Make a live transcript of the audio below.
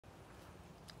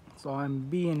So I'm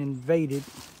being invaded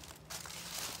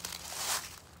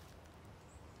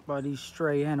by these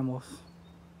stray animals.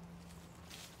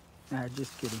 Nah,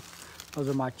 just kidding. Those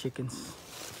are my chickens.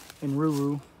 And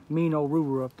Ruru, mean old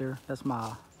Ruru up there, that's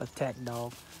my attack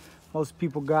dog. Most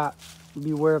people got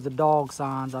beware of the dog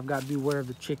signs. I've got beware of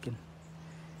the chicken.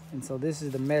 And so this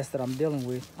is the mess that I'm dealing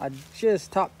with. I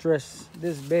just top dressed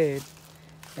this bed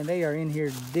and they are in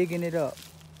here digging it up.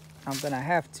 I'm gonna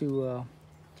have to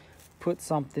put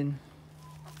something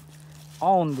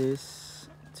on this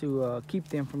to keep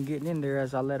them from getting in there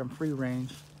as I let them free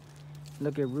range.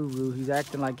 Look at Ruru, he's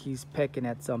acting like he's pecking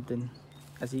at something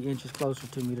as he inches closer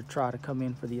to me to try to come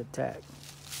in for the attack.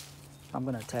 I'm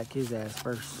gonna attack his ass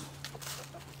first.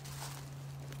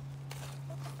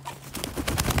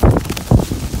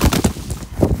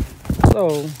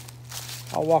 So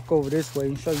I'll walk over this way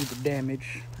and show you the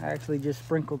damage. I actually just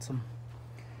sprinkled some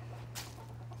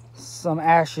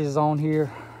ashes on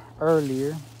here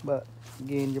earlier, but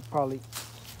again,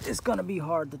 it's gonna be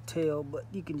hard to tell, but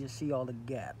you can just see all the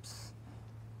gaps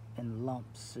and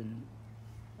lumps and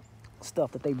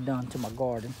stuff that they've done to my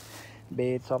garden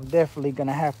bed. So I'm definitely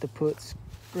gonna have to put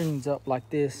screens up like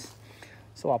this.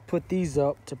 So I'll put these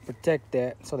up to protect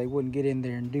that so they wouldn't get in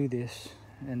there and do this.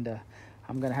 And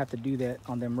I'm gonna have to do that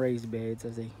on them raised beds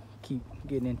as they keep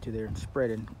getting into there and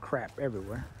spreading crap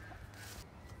everywhere.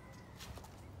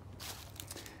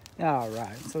 All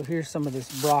right, so here's some of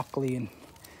this broccoli, and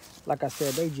like I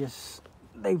said,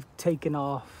 they've taken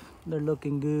off. They're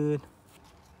looking good.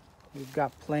 We've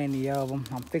got plenty of them.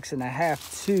 I'm fixing to have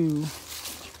to,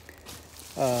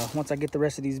 once I get the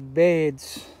rest of these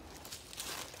beds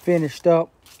finished up,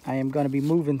 I am gonna be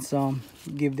moving some,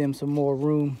 give them some more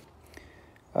room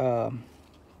to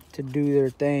do their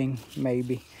thing,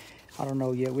 maybe. I don't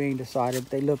know yet, we ain't decided.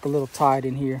 They look a little tight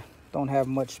in here. Don't have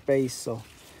much space, so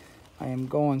I am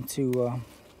going to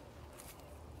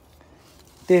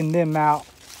thin them out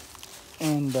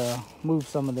and move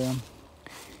some of them.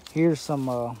 Here's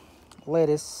some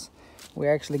lettuce. We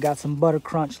actually got some butter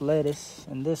crunch lettuce,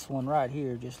 and this one right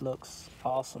here just looks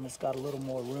awesome. It's got a little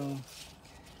more room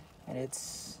and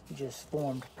it's just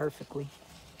formed perfectly.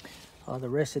 The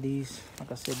rest of these,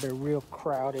 like I said, they're real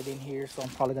crowded in here, so I'm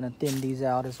probably gonna thin these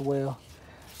out as well.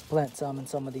 Plant some in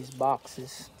some of these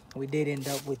boxes. We did end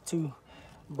up with 2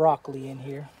 broccoli in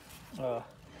here.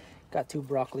 Got 2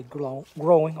 broccoli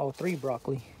growing, oh, 3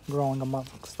 broccoli growing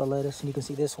amongst the lettuce. And you can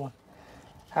see this one,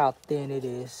 how thin it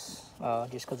is,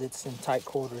 just because it's in tight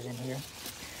quarters in here.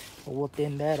 But we'll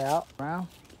thin that out.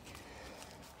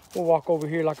 We'll walk over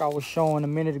here like I was showing a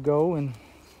minute ago, and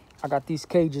I got these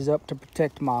cages up to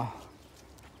protect my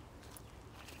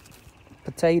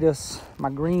potatoes,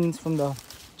 my greens from the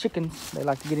chickens. They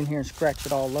like to get in here and scratch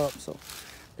it all up, so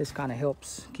this kind of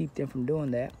helps keep them from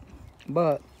doing that.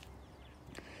 But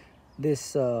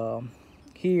this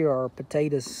here are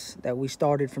potatoes that we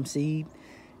started from seed,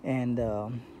 and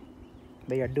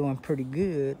they are doing pretty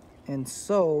good. And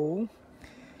so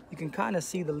you can kind of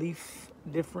see the leaf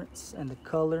difference and the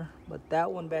color, but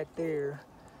that one back there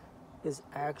is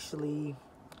actually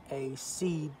a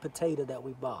seed potato that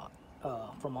we bought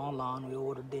from online. We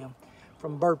ordered them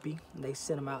from Burpee and they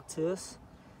sent them out to us.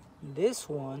 This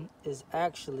one is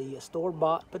actually a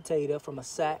store-bought potato from a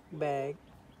sack bag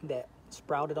that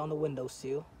sprouted on the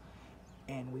windowsill,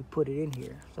 and we put it in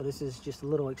here. So this is just a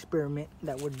little experiment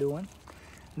that we're doing.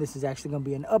 This is actually going to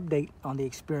be an update on the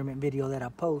experiment video that I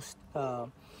post.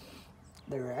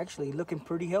 They're actually looking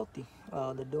pretty healthy.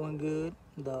 They're doing good.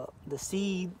 The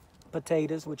seed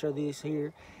potatoes, which are these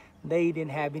here, they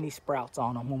didn't have any sprouts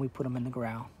on them when we put them in the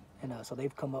ground, and so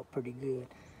they've come up pretty good.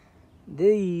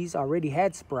 These already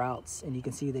had sprouts, and you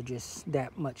can see they're just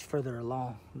that much further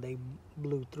along. They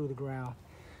blew through the ground.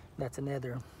 That's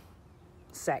another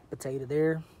sack potato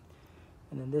there.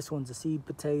 And then this one's a seed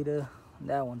potato.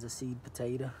 That one's a seed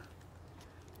potato.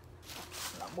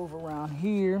 I'll move around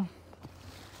here.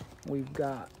 We've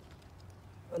got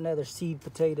another seed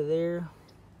potato there,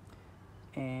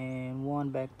 and one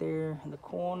back there in the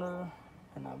corner.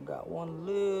 And I've got one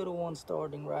little one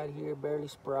starting right here, barely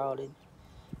sprouted.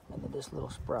 And then this little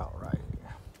sprout right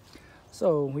here.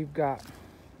 So we've got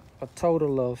a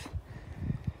total of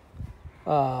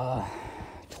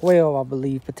 12, I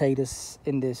believe, potatoes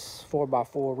in this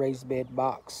 4x4 raised bed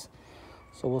box.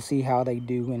 So we'll see how they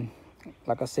do. And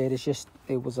like I said,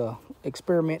 it was a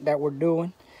experiment that we're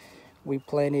doing. We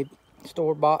planted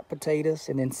store-bought potatoes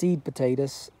and then seed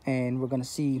potatoes, and we're going to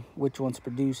see which ones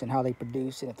produce and how they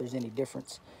produce and if there's any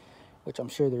difference, which I'm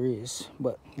sure there is,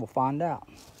 but we'll find out.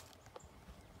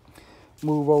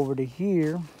 Move over to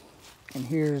here, and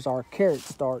here's our carrot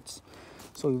starts.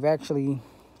 So we've actually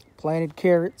planted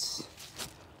carrots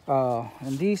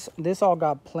And this all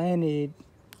got planted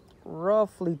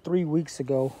roughly 3 weeks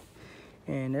ago,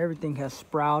 and everything has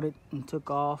sprouted and took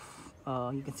off.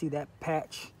 You can see that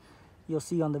patch. You'll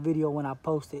see on the video when I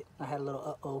post it, I had a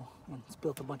little and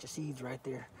spilt a bunch of seeds right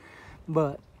there.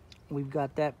 But we've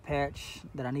got that patch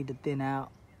that I need to thin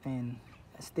out, and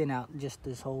thin out just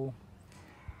this whole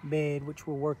bed, which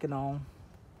we're working on.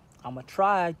 I'm gonna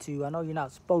try to, I know you're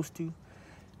not supposed to,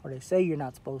 or they say you're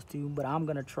not supposed to, but I'm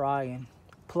gonna try and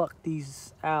pluck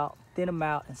these out, thin them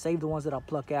out, and save the ones that I'll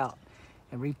pluck out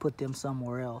and re-put them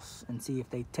somewhere else and see if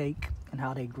they take and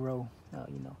how they grow.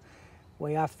 You know,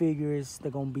 way I figure is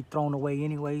they're gonna be thrown away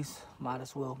anyways. Might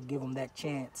as well give them that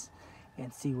chance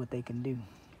and see what they can do.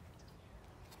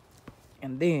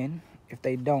 And then if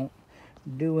they don't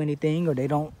do anything, or they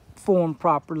don't form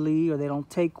properly, or they don't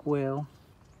take well,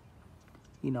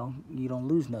 you know, you don't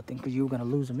lose nothing, because you were gonna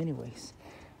lose them anyways.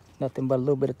 Nothing but a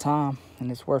little bit of time,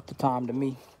 and it's worth the time to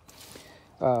me.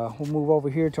 We'll move over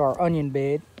here to our onion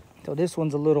bed. So this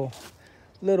one's a little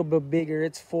bit bigger.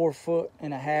 It's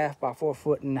 4.5 feet by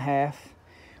 4.5 feet.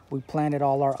 We planted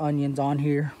all our onions on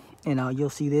here, and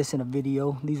you'll see this in a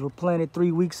video. These were planted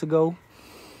 3 weeks ago,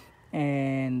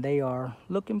 and they are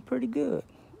looking pretty good,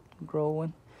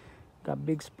 growing. Got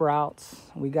big sprouts.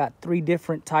 We got 3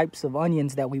 different types of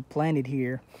onions that we planted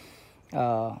here.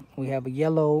 We have a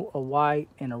yellow, a white,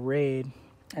 and a red,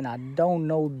 and I don't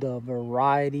know the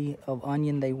variety of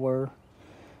onion they were.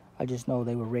 I just know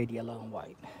they were red, yellow, and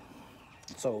white.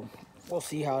 So we'll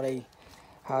see how they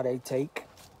take,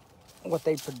 what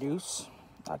they produce.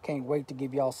 I can't wait to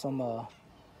give y'all some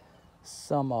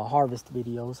harvest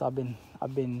videos.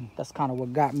 I've been that's kind of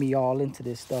what got me all into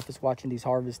this stuff, is watching these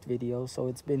harvest videos. So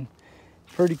it's been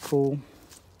pretty cool.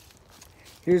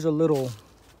 Here's a little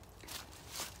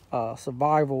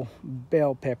survival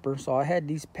bell pepper. So I had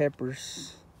these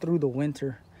peppers through the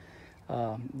winter.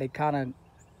 They kind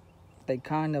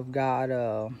of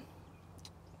got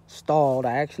stalled.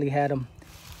 I actually had them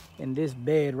in this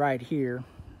bed right here,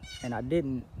 and I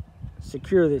didn't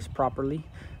secure this properly,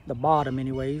 the bottom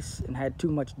anyways, and had too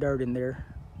much dirt in there,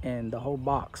 and the whole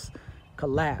box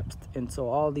collapsed. And so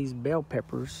all these bell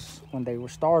peppers, when they were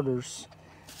starters,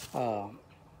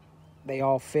 they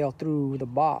all fell through the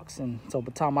box, and so by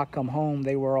the time I come home,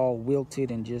 they were all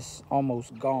wilted and just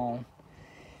almost gone.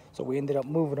 So we ended up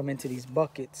moving them into these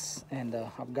buckets, and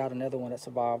I've got another one that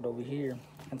survived over here.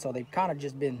 And so they've kind of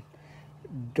just been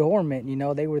dormant, you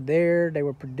know. They were there, they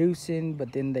were producing,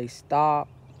 but then they stopped,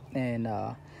 and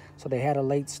so they had a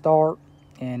late start,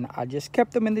 and I just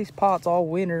kept them in these pots all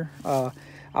winter.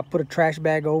 I put a trash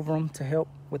bag over them to help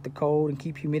with the cold and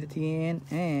keep humidity in,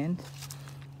 and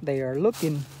they are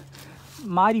looking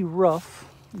mighty rough.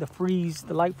 The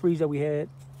light freeze that we had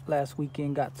last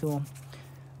weekend got to them,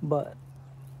 but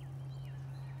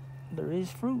there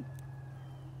is fruit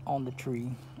on the tree.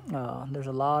 There's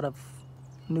a lot of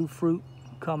new fruit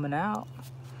coming out.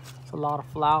 It's a lot of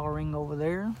flowering over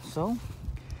there, so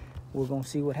we're gonna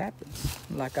see what happens.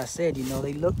 Like I said, you know,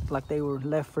 they looked like they were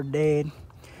left for dead.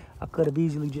 I could have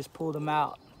easily just pulled them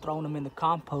out, thrown them in the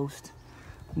compost,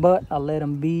 but I let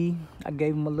them be. I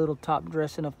gave them a little top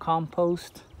dressing of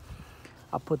compost.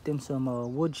 I put them some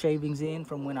wood shavings in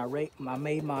from when I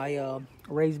made my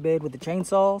raised bed with the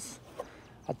chainsaws.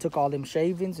 I took all them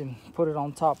shavings and put it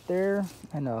on top there,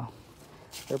 and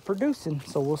they're producing.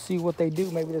 So we'll see what they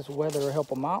do. Maybe this weather will help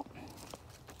them out.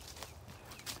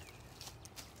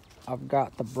 I've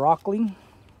got the broccoli.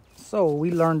 So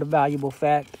we learned a valuable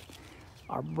fact.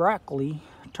 Our broccoli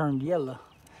turned yellow,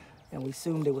 and we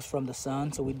assumed it was from the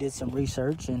sun. So we did some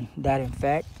research, and that in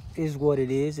fact is what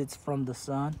it is. It's from the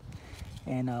sun.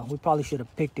 And we probably should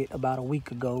have picked it about a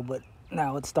week ago, but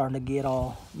now it's starting to get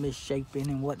all misshapen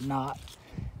and whatnot.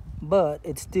 But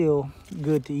it's still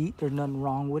good to eat. There's nothing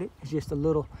wrong with it. It's just a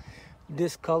little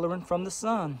discoloring from the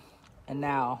sun. And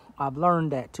now I've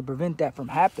learned that to prevent that from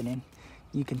happening,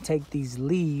 you can take these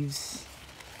leaves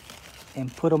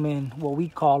and put them in what we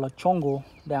call a chongo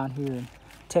down here in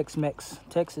Tex-Mex,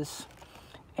 Texas,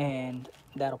 and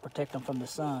that'll protect them from the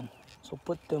sun. So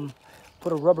put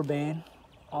a rubber band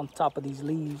on top of these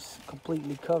leaves,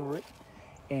 completely cover it,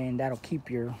 and that'll keep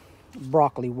your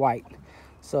broccoli white.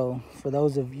 So for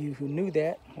those of you who knew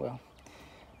that, well,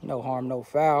 no harm, no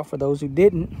foul. For those who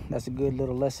didn't, that's a good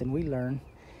little lesson we learned,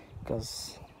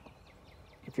 because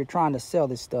if you're trying to sell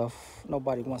this stuff,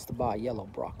 nobody wants to buy yellow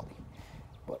broccoli.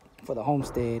 But for the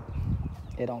Homestead,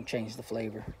 it don't change the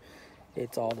flavor.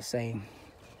 It's all the same.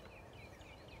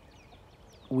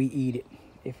 We eat it.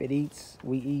 If it eats,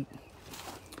 we eat.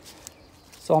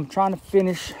 So I'm trying to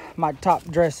finish my top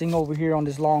dressing over here on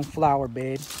this long flower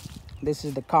bed. This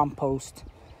is the compost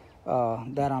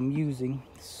that I'm using.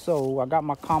 So I got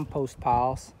my compost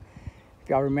piles. If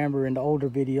y'all remember in the older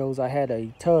videos, I had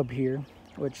a tub here,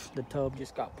 which the tub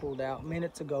just got pulled out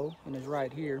minutes ago and is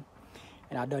right here.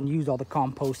 And I done used all the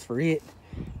compost for it,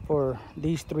 for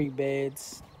these 3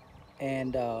 beds.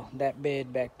 And that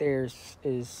bed back there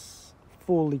is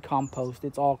fully compost.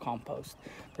 It's all compost.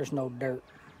 There's no dirt.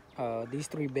 These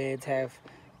 3 beds have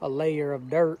a layer of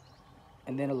dirt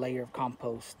and then a layer of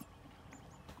compost.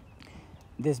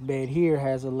 This bed here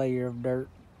has a layer of dirt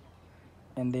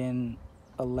and then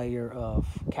a layer of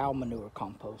cow manure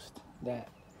compost that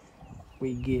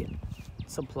we get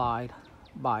supplied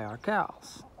by our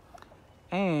cows.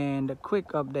 And a quick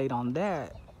update on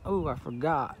that. Oh, I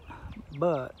forgot,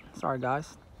 but sorry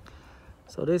guys.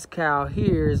 So this cow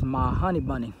here is my honey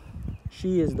bunny.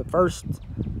 She is the first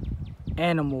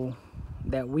animal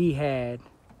that we had,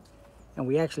 and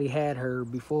we actually had her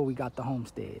before we got the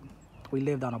homestead. We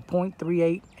lived on a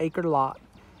 0.38 acre lot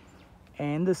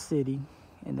in the city,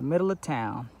 in the middle of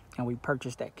town, and we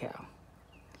purchased that cow.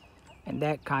 And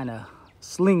that kind of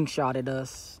slingshotted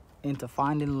us into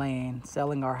finding land,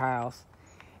 selling our house,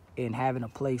 and having a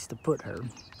place to put her.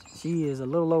 She is a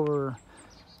little over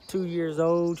 2 years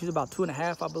old. She's about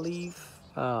 2.5, I believe.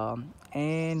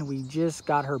 And we just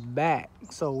got her back.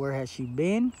 So where has she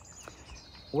been?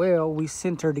 Well, we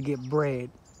sent her to get bred.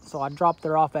 So I dropped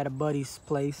her off at a buddy's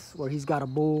place where he's got a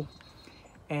bull.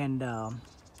 And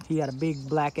he had a big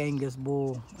black Angus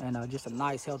bull and just a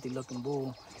nice healthy looking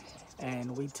bull.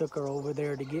 And we took her over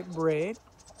there to get bred.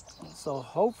 So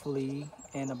hopefully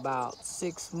in about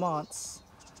 6 months,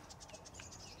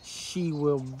 she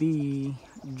will be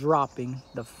dropping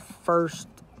the first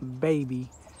baby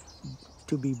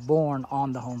to be born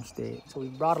on the homestead. So we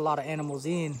brought a lot of animals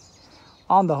in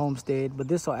on the homestead, but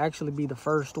this will actually be the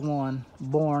first one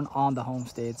born on the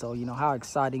homestead. So you know, how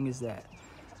exciting is that?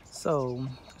 So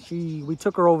we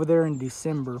took her over there in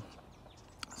December.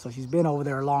 So she's been over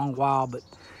there a long while, but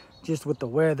just with the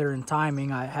weather and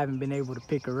timing, I haven't been able to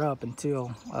pick her up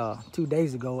until 2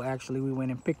 days ago. Actually, we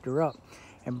went and picked her up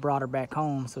and brought her back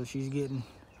home. So she's getting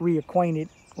reacquainted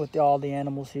with all the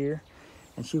animals here.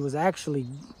 And she was actually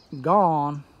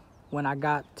gone when I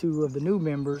got 2 of the new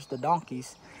members, the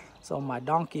donkeys. So my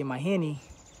donkey and my henny,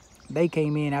 they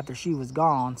came in after she was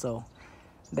gone. So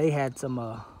they had some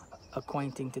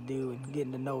acquainting to do and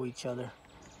getting to know each other.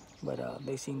 But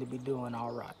they seem to be doing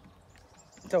all right.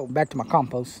 So back to my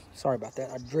compost. Sorry about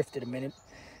that. I drifted a minute.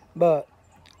 But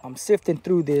I'm sifting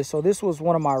through this. So this was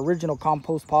one of my original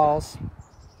compost piles.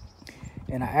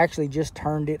 And I actually just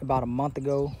turned it about a month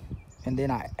ago. And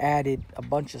then I added a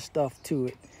bunch of stuff to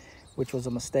it, which was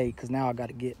a mistake, because now I got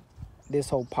to get this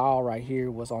whole pile right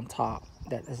here was on top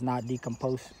that is not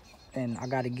decomposed. And I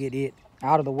got to get it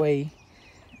out of the way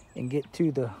and get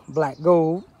to the black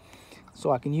gold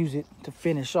so I can use it to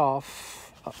finish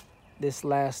off this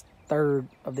last third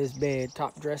of this bed,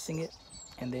 top dressing it,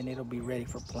 and then it'll be ready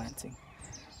for planting.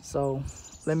 So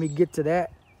let me get to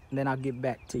that and then I'll get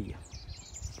back to you.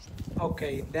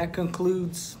 Okay, that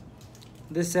concludes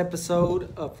this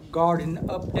episode of Garden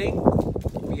Update.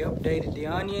 We updated the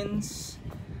onions,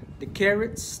 the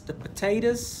carrots, the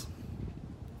potatoes,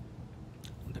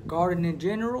 the garden in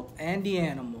general, and the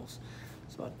animals.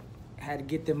 So I had to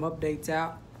get them updates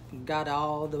out. Got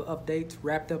all the updates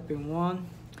wrapped up in one.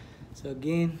 So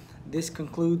again, this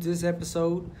concludes this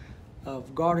episode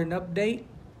of Garden Update.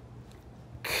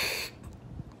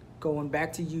 Going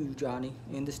back to you, Johnny,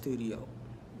 in the studio.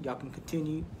 Y'all can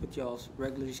continue with y'all's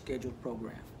regularly scheduled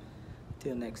program.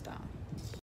 Till next time.